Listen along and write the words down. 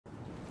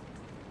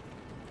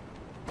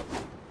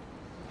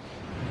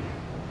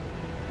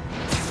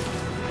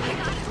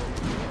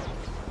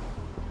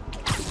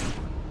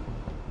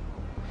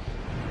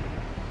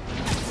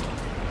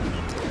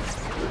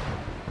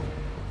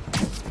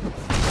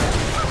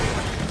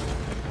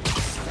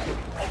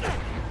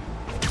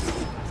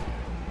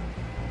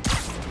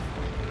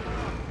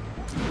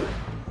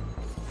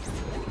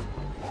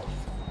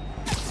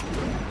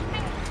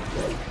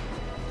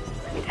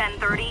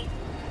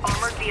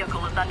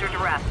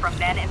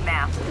en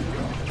masse.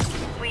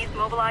 Please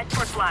mobilize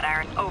toward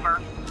Flatiron.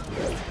 Over.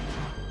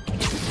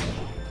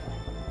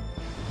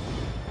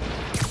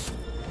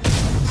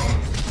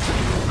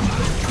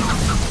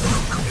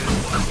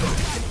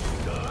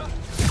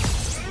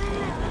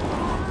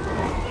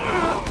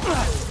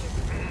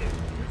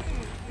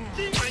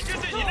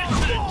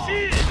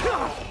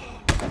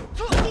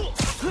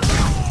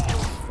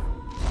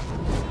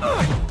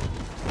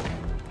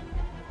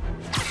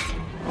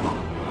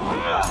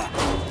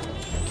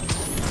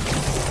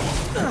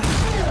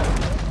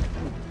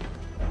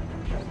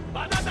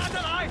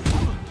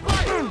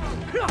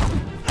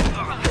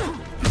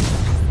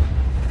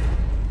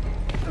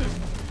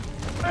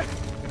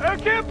 I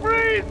can't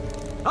breathe!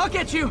 I'll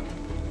get you!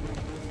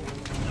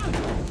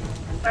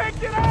 Hey,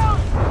 get out!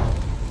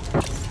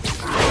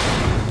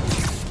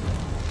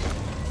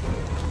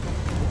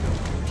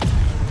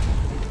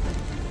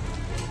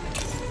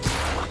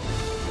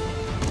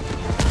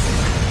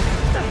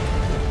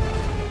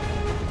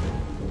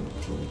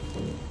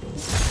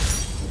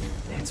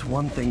 It's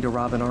one thing to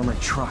rob an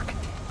armored truck.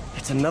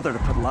 It's another to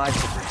put lives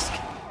at risk.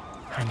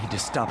 I need to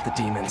stop the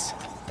demons.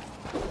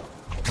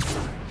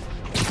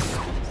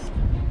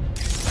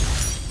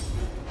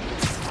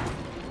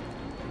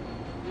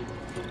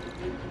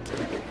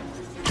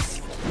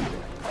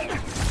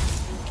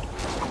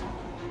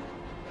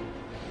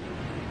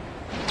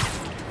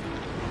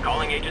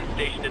 Calling agent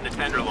stationed in the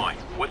Tenderloin.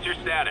 What's your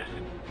status?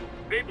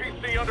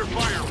 APC under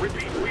fire.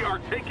 Repeat, we are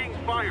taking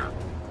fire.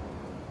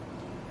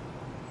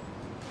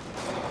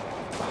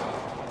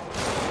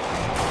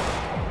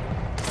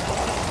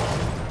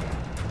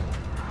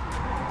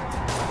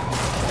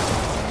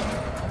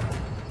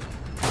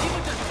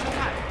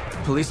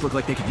 Police look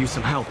like they could use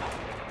some help.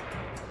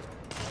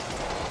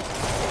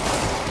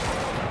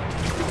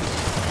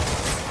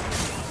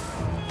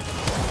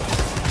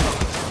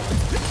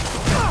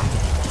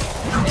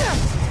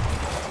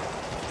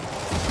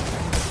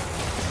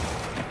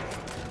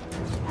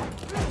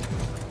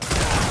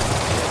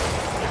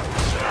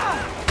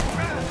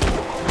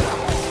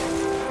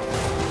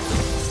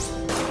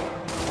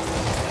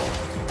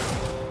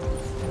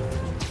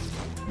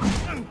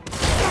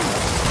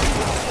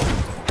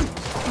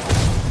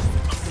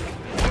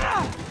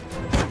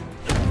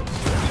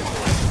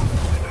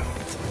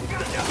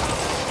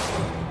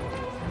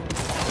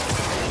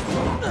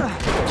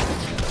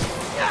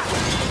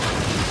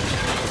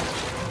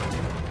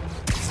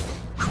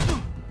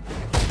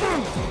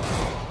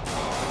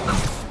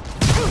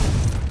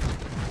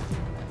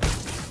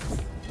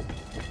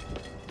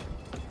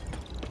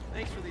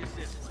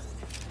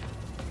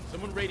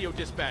 Someone radio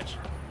dispatch.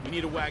 We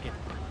need a wagon.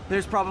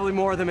 There's probably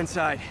more of them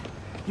inside.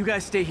 You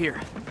guys stay here.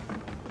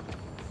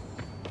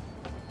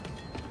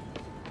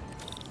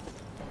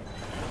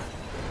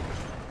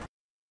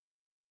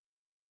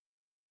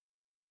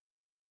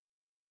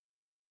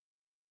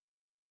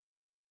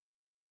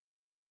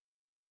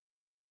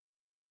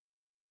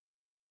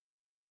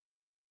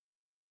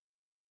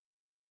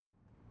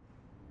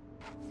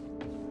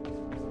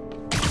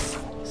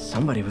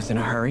 Somebody was in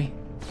a hurry.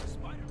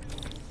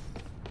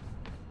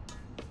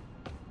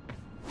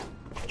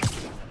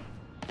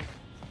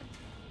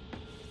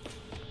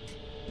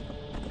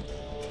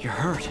 You're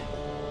hurt.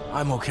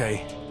 I'm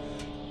okay.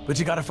 But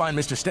you gotta find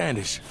Mr.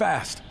 Standish,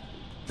 fast.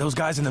 Those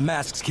guys in the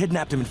masks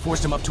kidnapped him and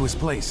forced him up to his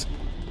place.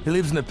 He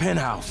lives in the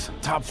penthouse,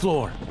 top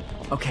floor.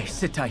 Okay,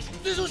 sit tight.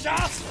 蜘蛛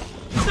侠，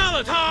杀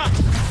了他！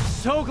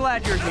 So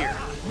glad you're here.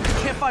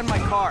 I can't find my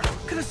car.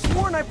 Could have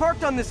sworn I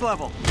parked on this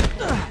level.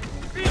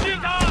 逼近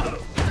他！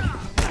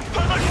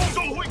他在空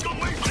中会更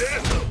危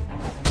险。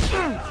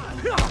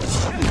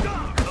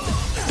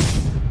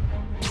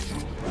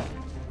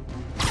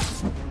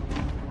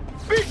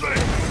闭嘴！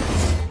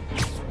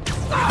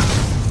 快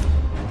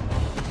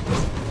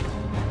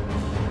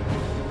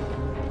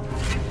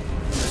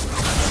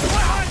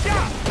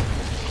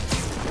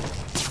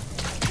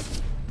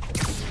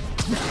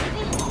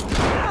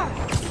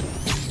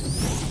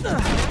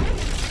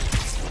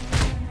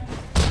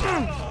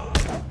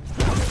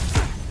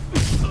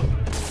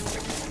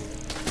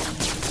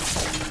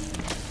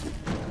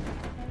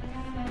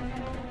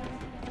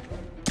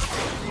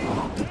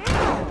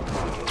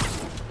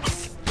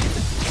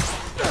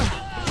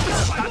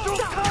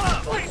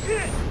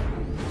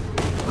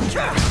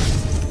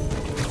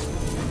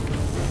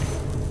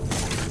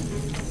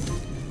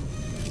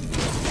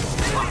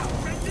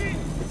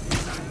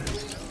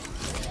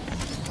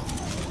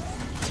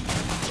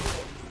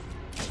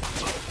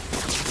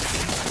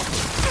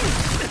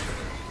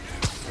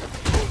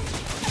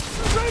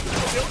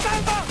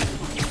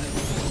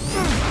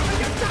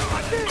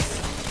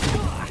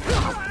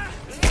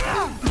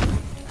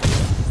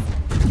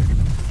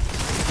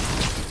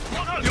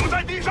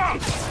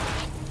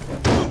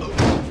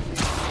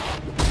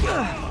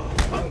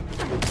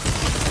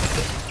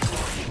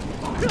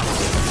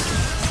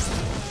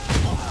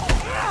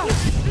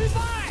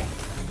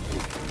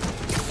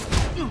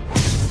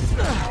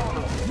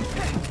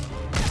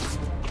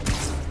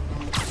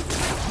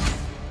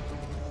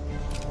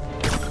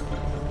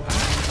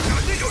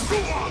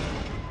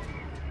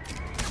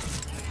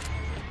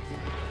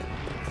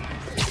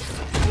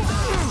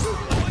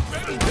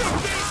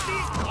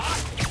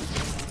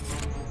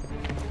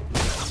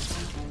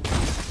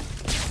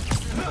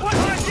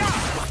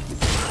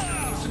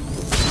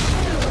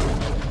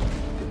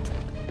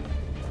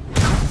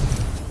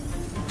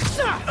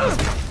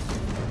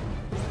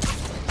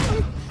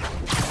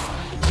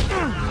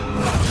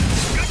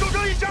跟住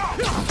这一下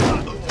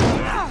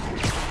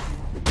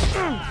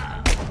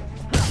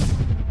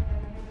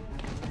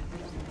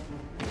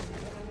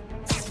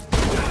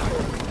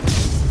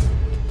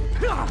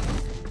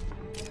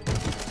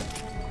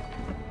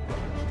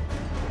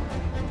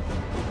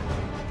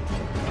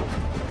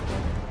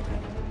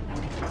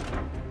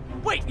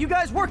！Wait, you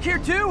guys work here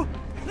too?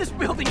 This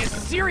building is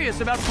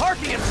serious about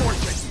parking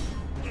enforcement.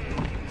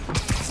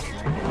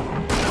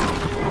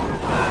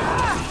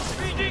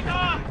 逼近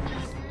他！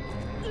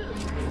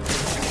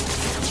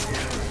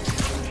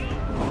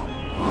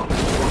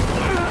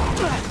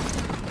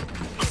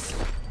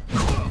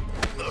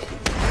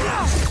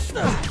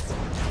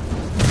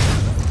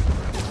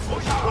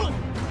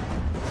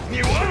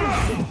 你完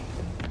了！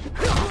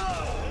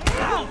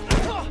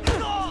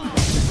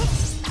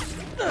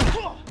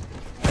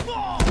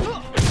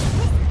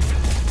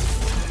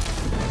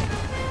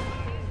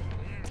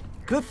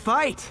 Good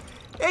fight.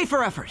 A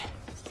for effort.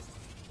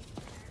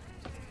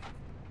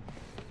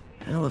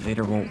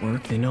 Elevator won't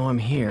work. They know I'm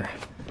here.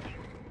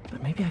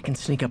 But maybe I can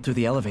sneak up through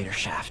the elevator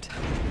shaft.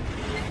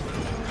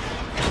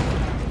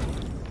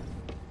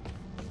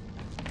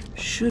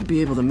 Should be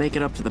able to make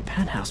it up to the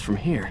penthouse from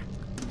here.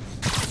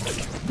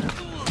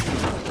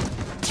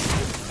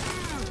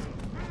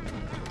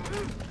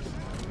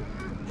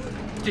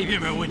 这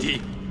边没有问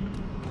题。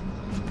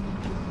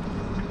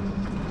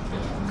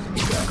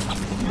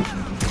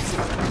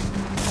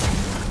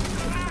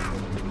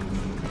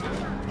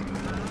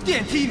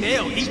电梯没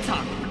有异常。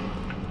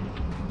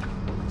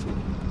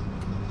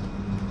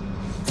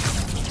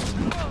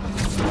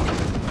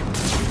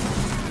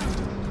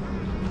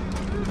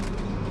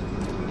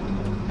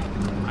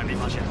还没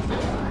发现，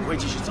我会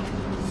继续走。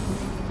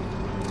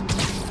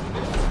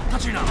他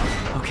去哪了？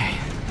 Okay,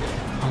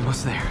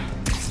 almost there.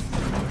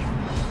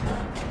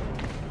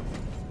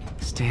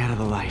 Stay out of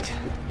the light.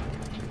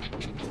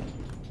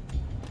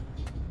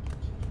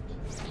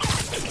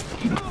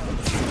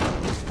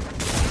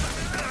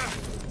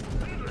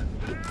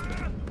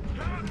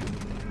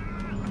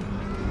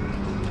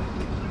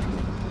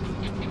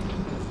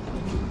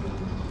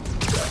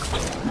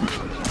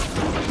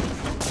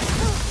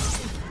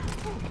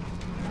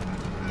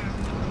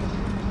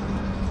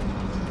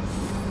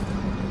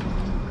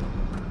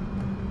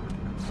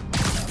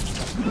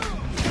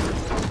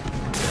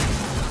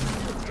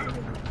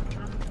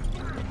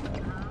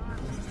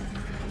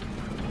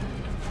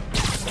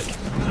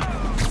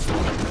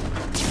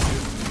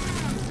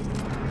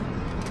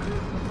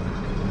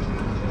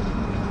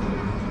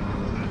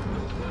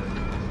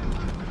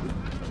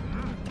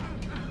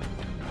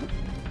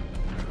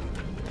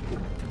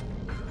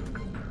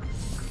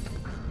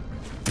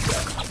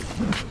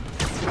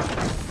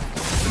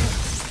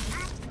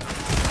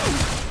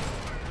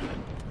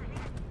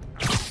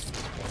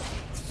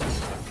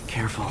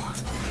 Careful.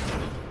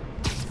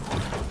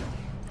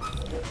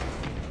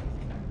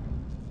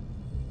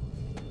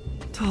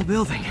 Tall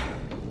building.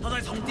 他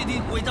在从电梯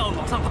轨道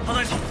往上爬，他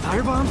在从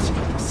Firebombs?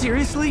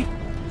 Seriously?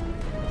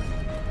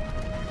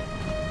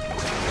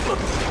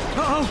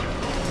 Uh-oh!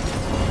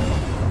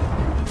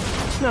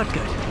 Not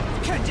good.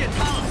 看见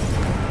他了，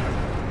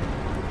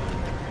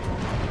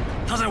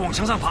他在往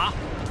墙上爬。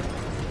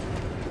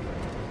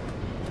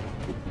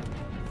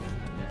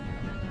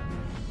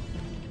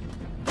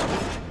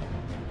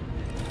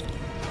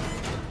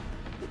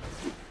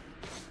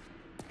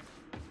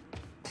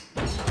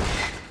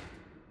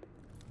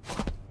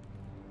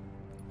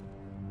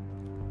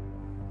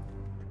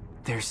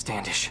There's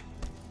Standish.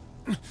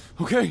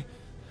 Okay,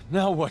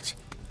 now what?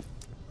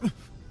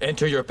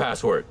 Enter your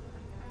password.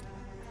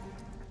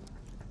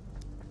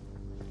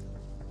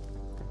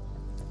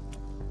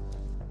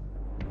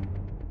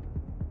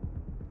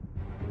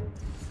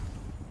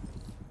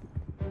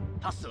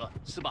 他死了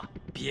是吧？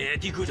别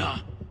低估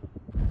他，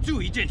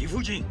注意电梯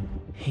附近。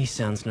 He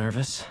sounds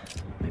nervous.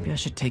 Maybe I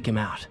should take him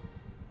out.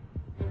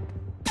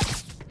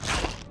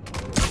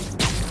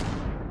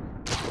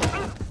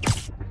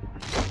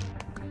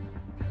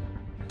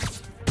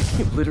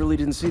 You literally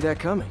didn't see that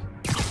coming.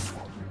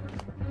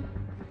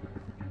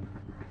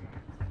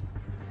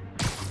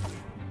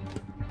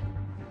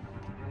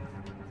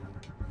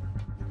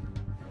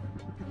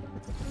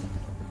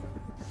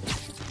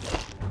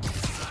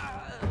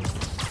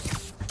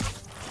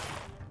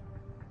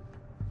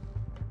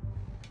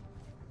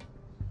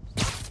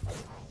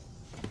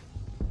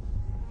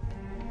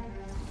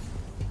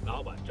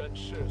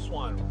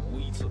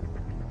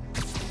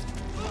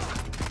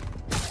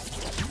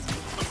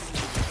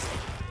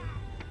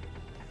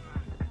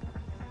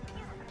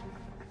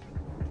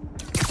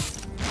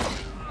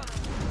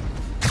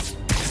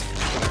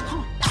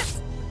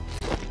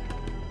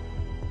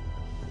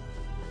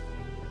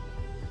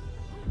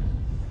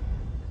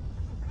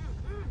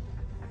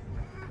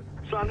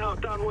 San 号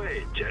单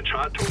位检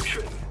查通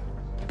讯。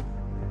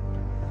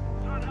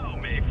3号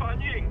没反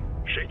应，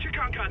谁去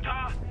看看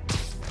他？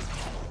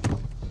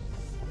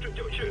这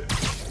就去。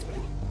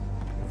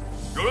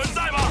有人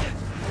在吗？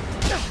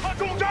他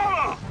中招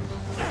了！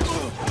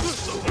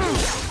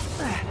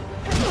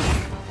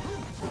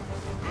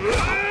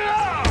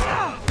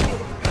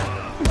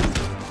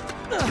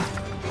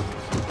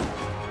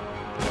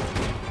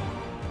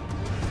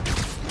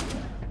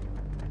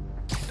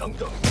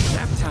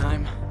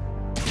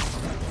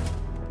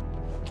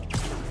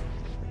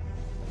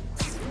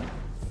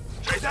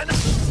在那，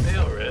没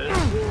有人。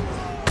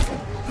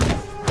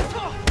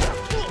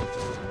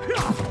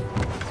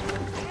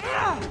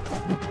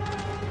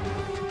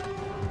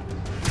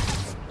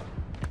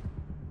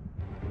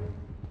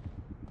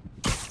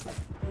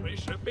随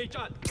时备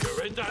战，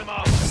有人在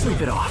吗？ Sleep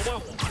it off. 我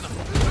们呢？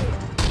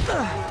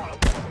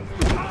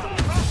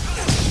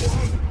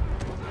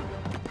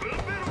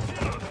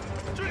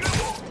支援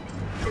我！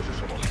这是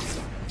什么？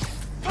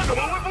他怎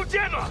么会不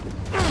见了？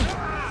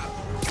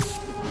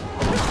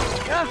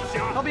 Yeah,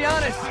 I'll be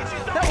honest.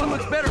 That one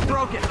looks better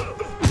broken.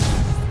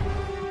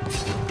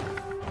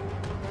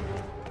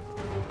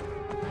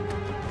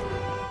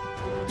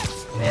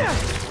 Yeah.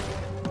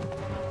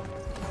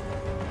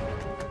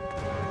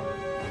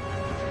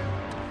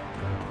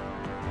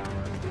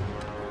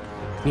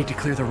 Need to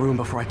clear the room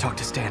before I talk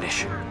to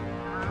Standish.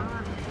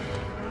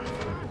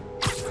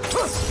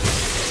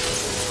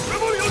 全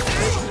部有敌！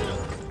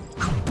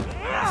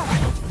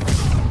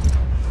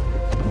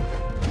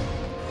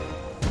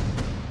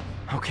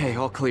 Okay,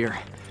 all clear.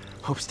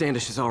 Hope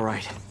Standish is all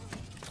right.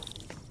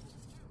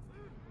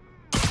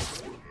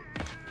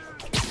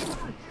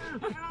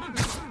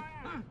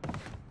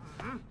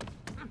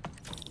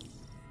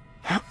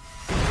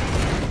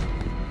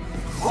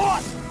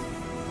 What?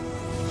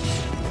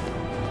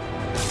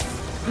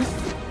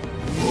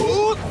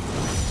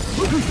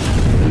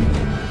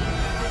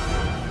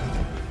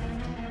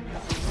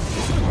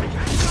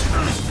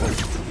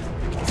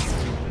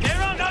 别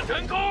让他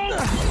成功！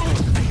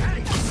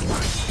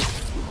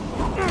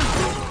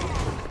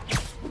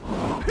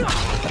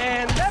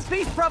 And that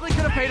piece probably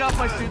could have paid off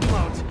my student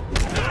loans.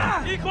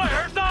 一块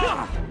而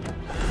上！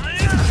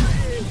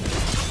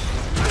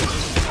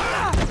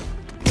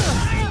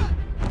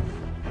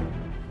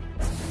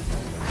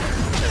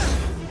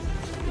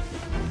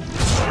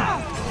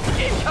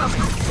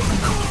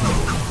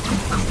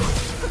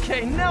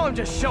 Okay, now I'm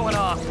just showing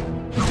off.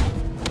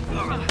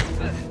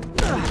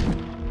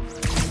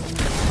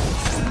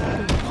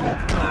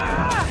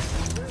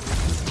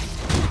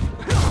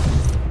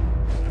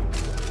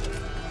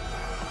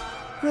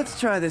 Let's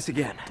try this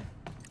again.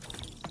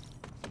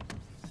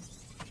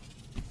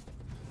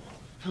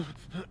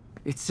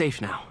 It's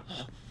safe now.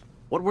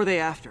 What were they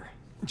after?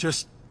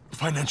 Just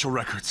financial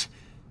records.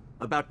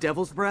 About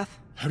Devil's Breath?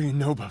 How do you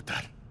know about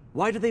that?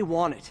 Why do they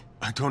want it?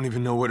 I don't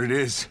even know what it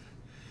is.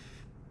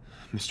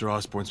 Mr.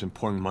 Osborn's been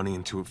pouring money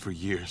into it for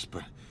years,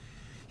 but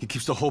he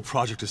keeps the whole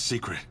project a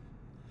secret.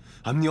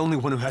 I'm the only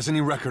one who has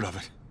any record of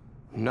it.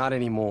 Not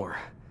anymore.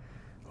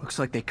 Looks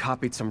like they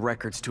copied some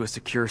records to a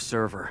secure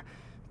server.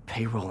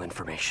 Payroll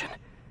information.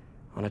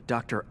 On a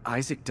Dr.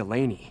 Isaac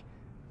Delaney.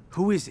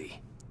 Who is he?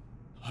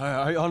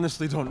 I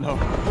honestly don't know.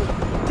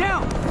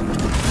 Down!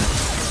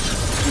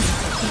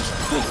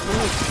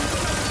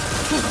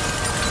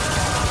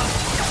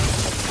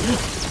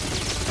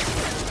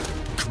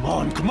 Come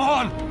on, come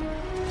on!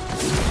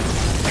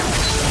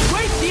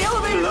 Wait, the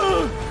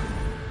elevator!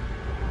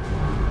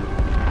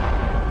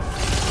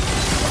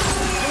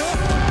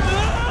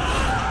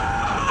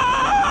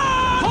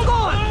 Hold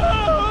on!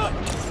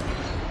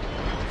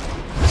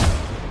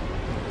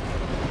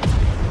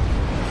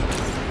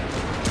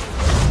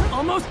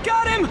 Almost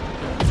got him!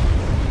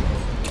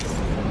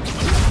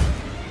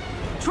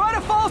 Try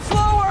to fall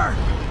slower!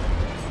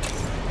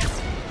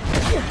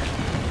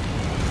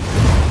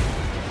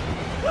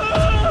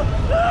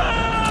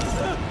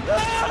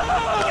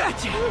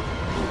 Gotcha!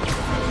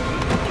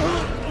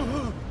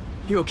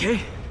 You okay?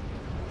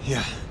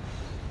 Yeah,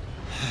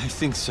 I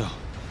think so.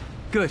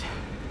 Good.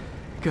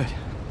 Good.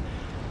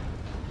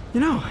 You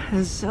know,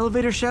 as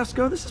elevator shafts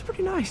go, this is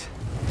pretty nice.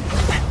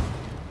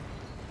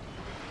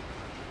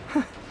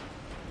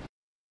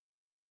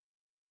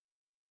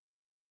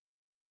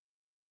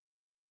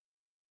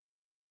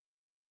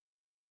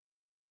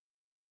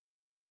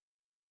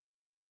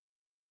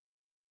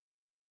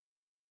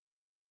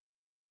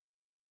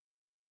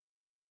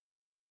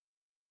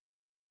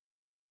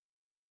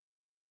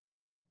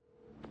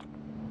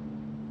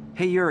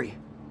 Hey, Yuri.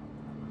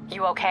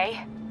 You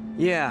okay?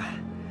 Yeah,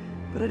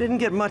 but I didn't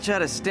get much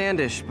out of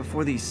Standish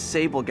before these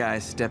Sable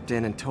guys stepped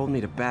in and told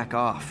me to back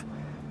off.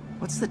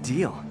 What's the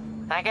deal?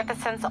 I get the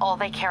sense all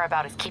they care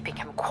about is keeping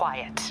him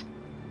quiet.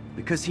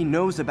 Because he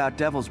knows about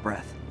Devil's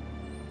Breath.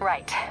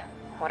 Right.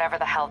 Whatever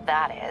the hell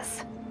that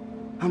is.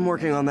 I'm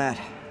working on that.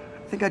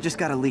 I think I just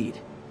got a lead.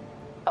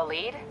 A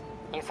lead?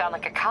 You sound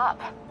like a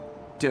cop.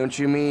 Don't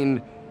you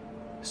mean...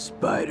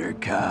 Spider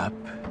Cop?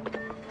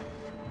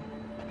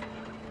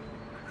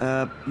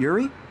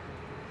 Yuri?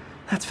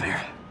 That's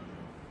fair.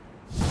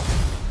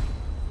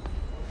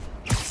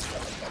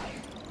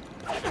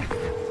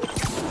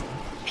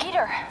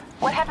 Peter,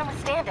 what happened with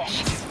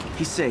Standish?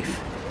 He's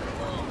safe.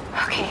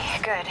 Okay,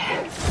 good.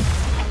 And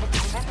the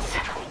demons?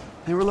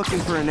 They were looking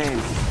for a name.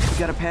 You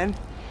got a pen?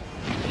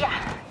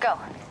 Yeah, go.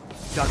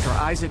 Dr.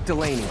 Isaac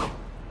Delaney.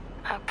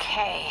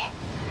 Okay.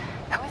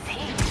 Who is he?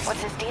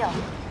 What's his deal?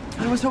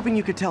 I was hoping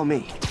you could tell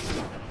me.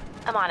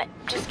 I'm on it.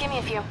 Just give me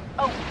a few.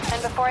 Oh,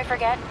 and before I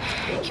forget,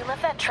 you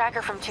left that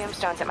tracker from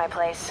Tombstones at my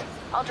place.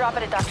 I'll drop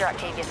it at Dr.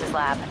 Octavius's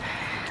lab.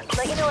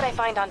 Let you know what I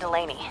find on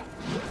Delaney.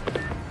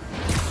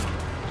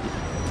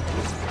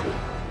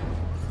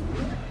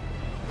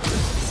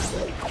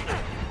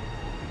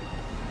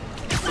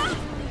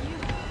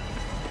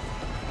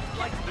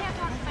 Can't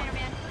talk,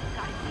 Spider-Man.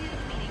 Got a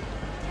huge meeting.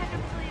 Catch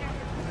up later.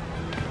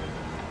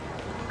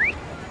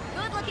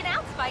 Good looking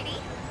out, Spidey.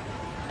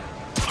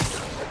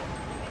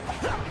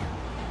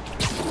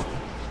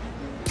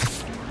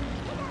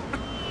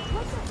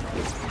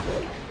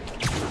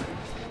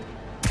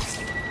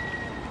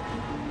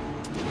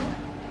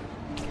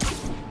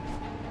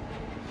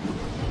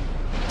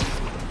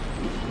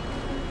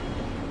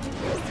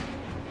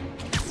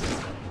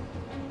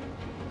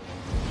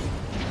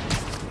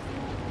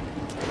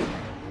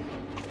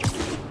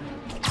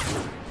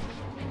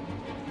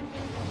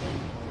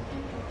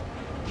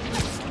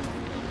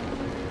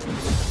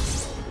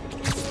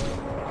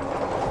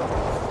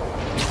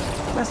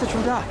 Message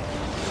from Doc.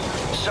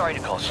 Sorry to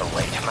call so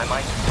late. My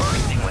mind's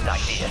bursting with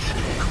ideas.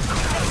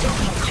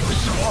 Too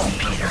small,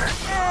 Peter.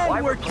 Why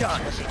we're replace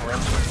done. missing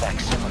limbs with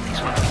facsimiles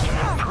when we can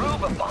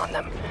improve upon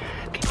them?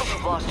 People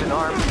who've lost an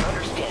arm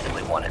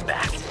understandably want it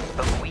back,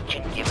 but we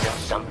can give them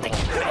something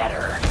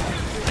better.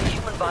 The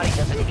human body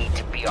doesn't need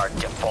to be our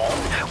default.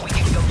 We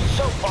can go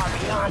so far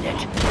beyond it.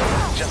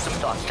 Just some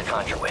thoughts to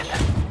conjure with.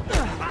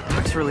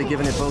 Doc's really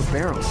giving it both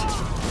barrels.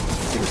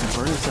 Seems to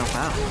burn himself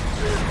out.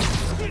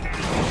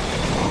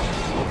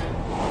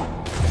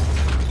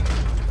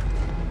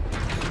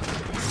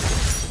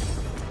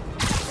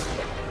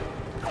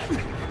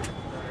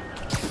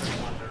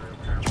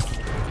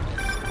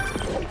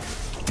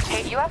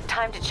 Hey, do you have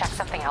time to check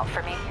something out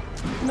for me?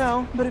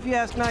 No, but if you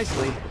ask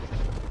nicely.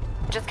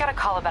 Just got a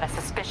call about a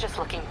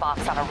suspicious-looking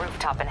box on a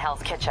rooftop in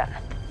Hell's Kitchen.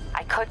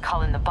 I could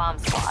call in the bomb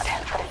squad,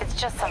 but if it's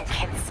just some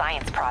kid's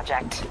science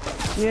project...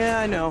 Yeah,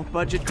 I know.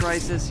 Budget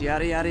crisis,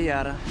 yada yada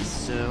yada.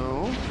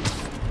 So...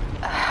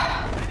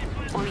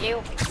 will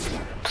you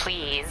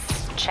please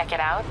check it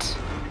out?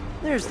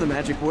 There's the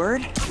magic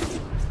word.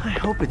 I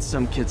hope it's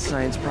some kid's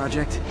science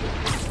project.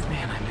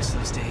 Man, I miss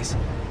those days.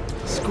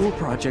 School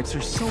projects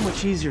are so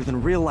much easier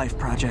than real-life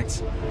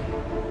projects.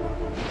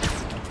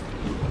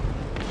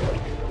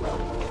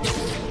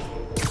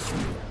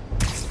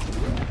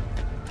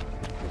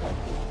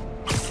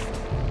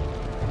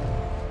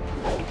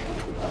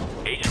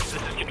 Agents,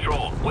 this is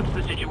Control. What's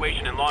the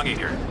situation in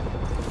Longacre?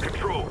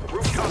 Control,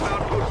 rooftop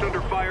outpost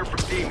under fire from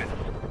demons.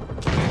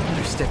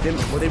 Better step in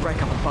before they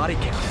rack up a body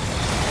count.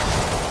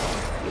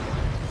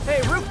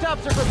 Hey,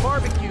 rooftops are for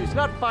barbecues,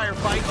 not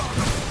firefights.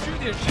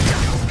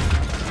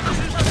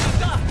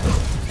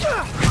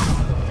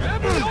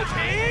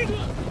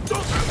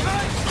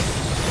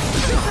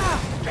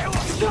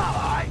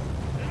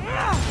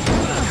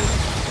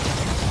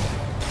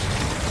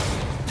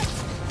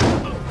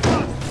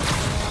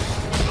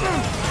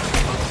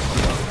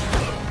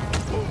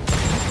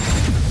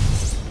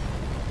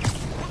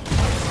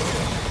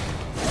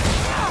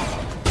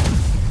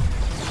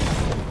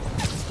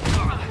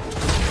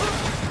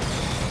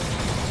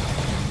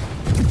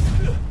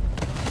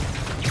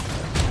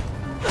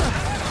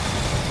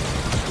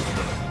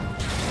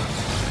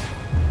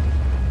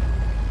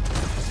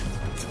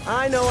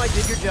 I know I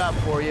did your job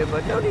for you,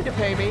 but no need to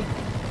pay me.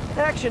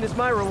 Action is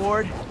my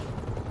reward.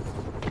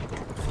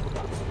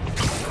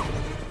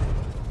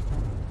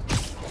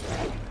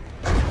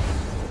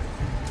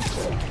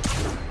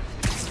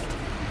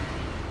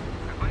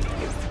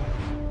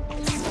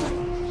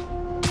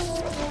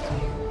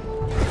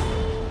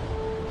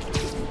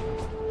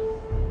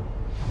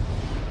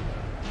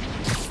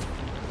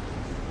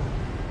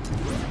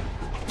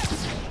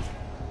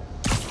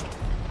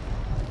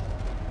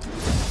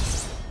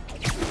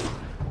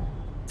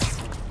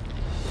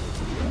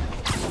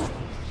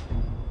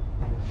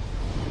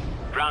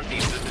 Ground team,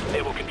 this is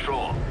Stable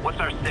Control. What's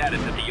our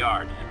status at the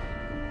yards?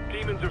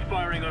 Demons are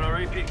firing on our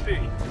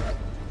APC.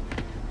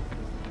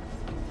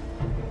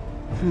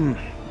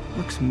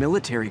 Looks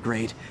military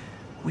grade.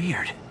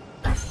 Weird.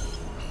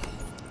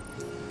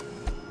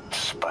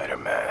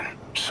 Spider-Man,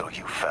 so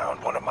you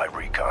found one of my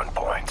recon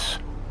points.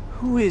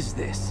 Who is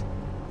this?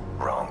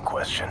 Wrong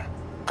question.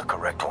 The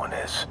correct one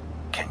is,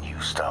 can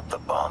you stop the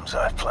bombs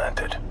I've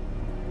planted?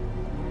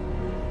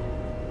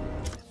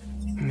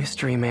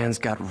 Mystery Man's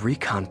got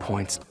recon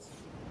points.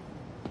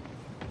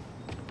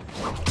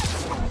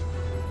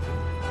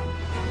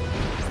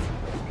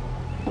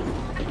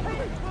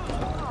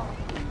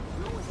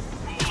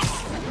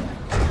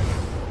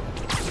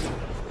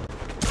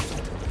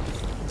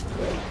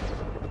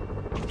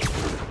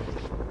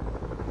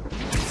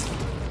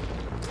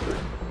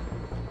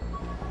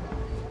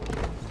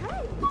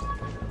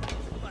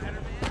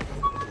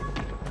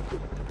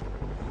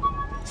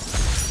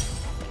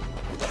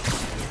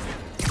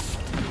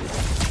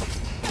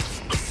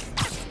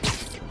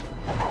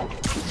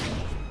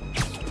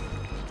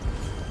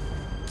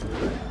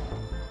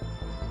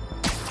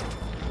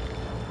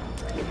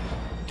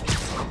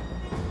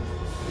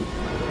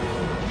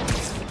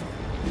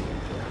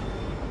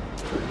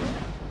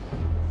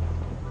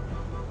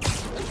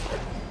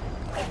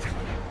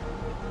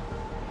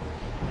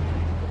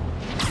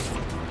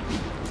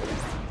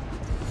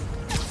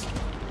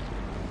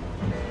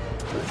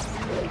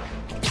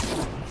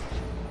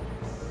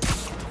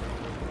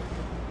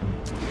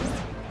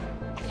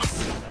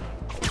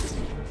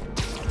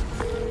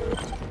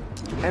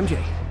 MJ,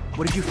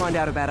 what did you find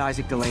out about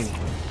Isaac Delaney?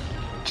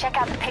 Check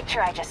out the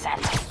picture I just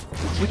sent.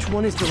 Which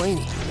one is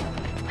Delaney?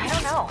 I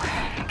don't know.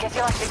 Guess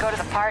you'll have to go to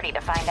the party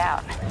to find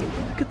out.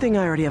 Good thing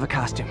I already have a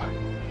costume.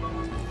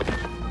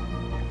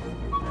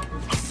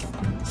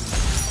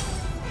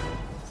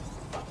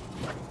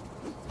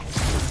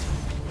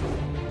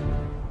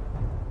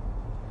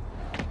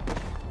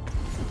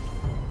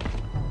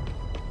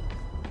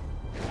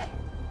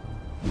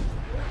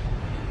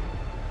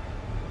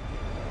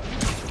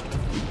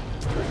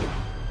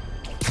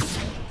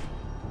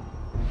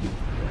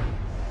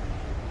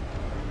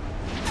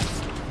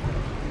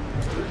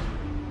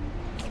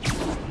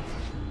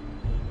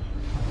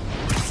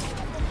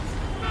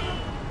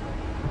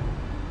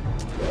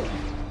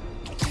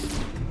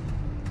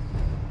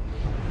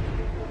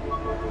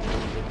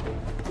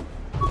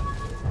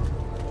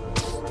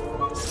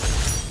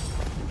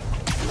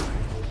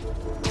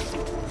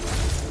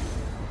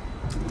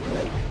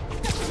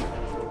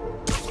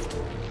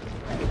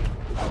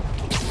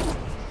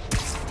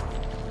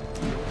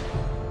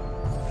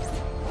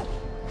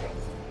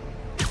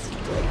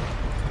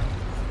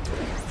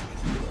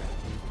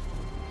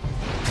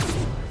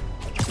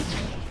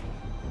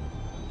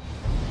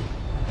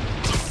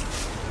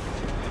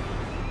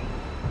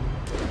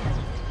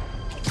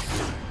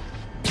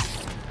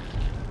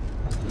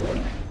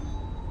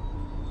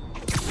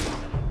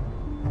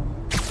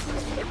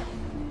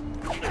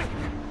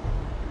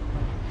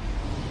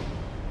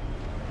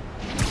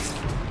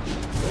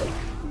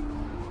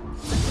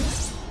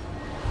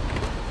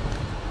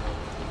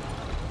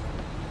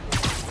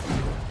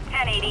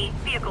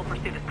 Vehicle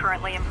pursuit is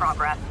currently in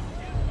progress.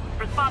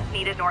 Response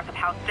needed north of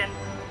Houston.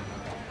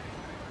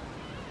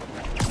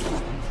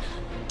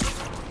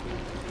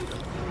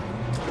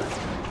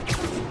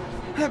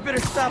 I better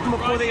stop them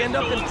before they end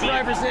up in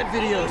driver's ed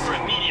videos. Over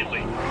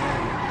immediately.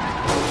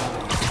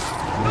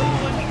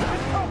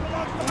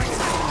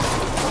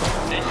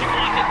 Then she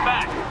wants it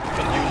back,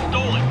 because you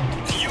stole it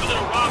to use in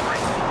a robbery.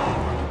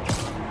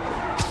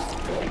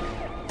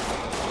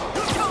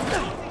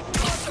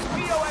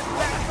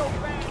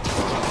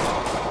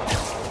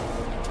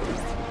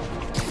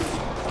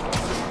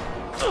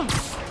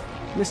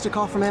 Missed a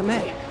call from Aunt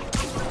May.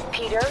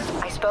 Peter,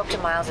 I spoke to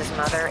Miles's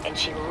mother, and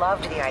she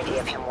loved the idea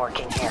of him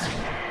working here.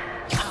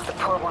 Oh, the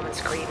poor woman's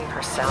grieving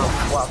herself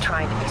while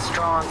trying to be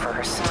strong for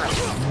her son.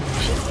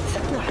 She needs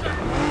some...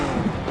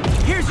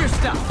 Here's your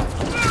stuff!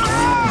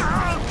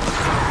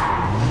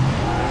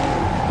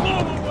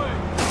 Move away!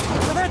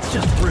 Well, that's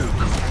just rude.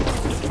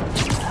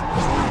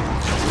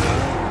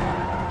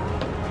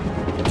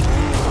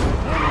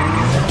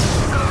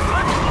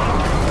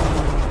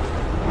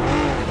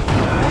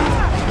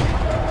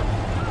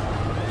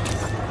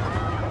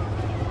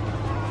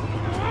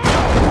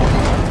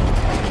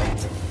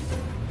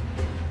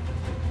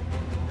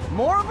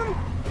 More of them?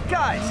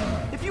 Guys,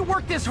 if you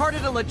worked this hard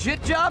at a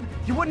legit job,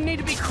 you wouldn't need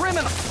to be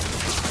criminal.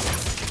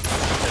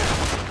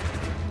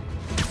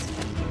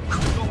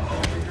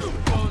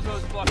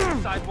 Bozos blocking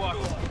the sidewalk.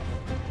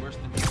 Worse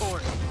than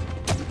tourists.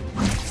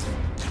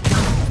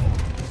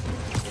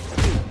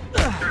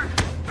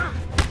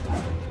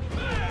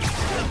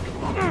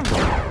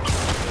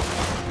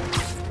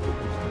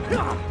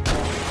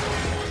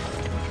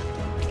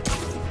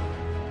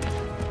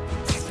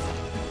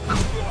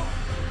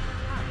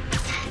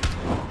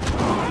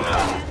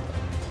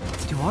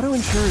 Do auto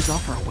insurers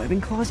offer a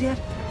webbing clause yet?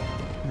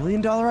 $1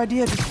 million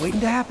idea just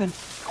waiting to happen.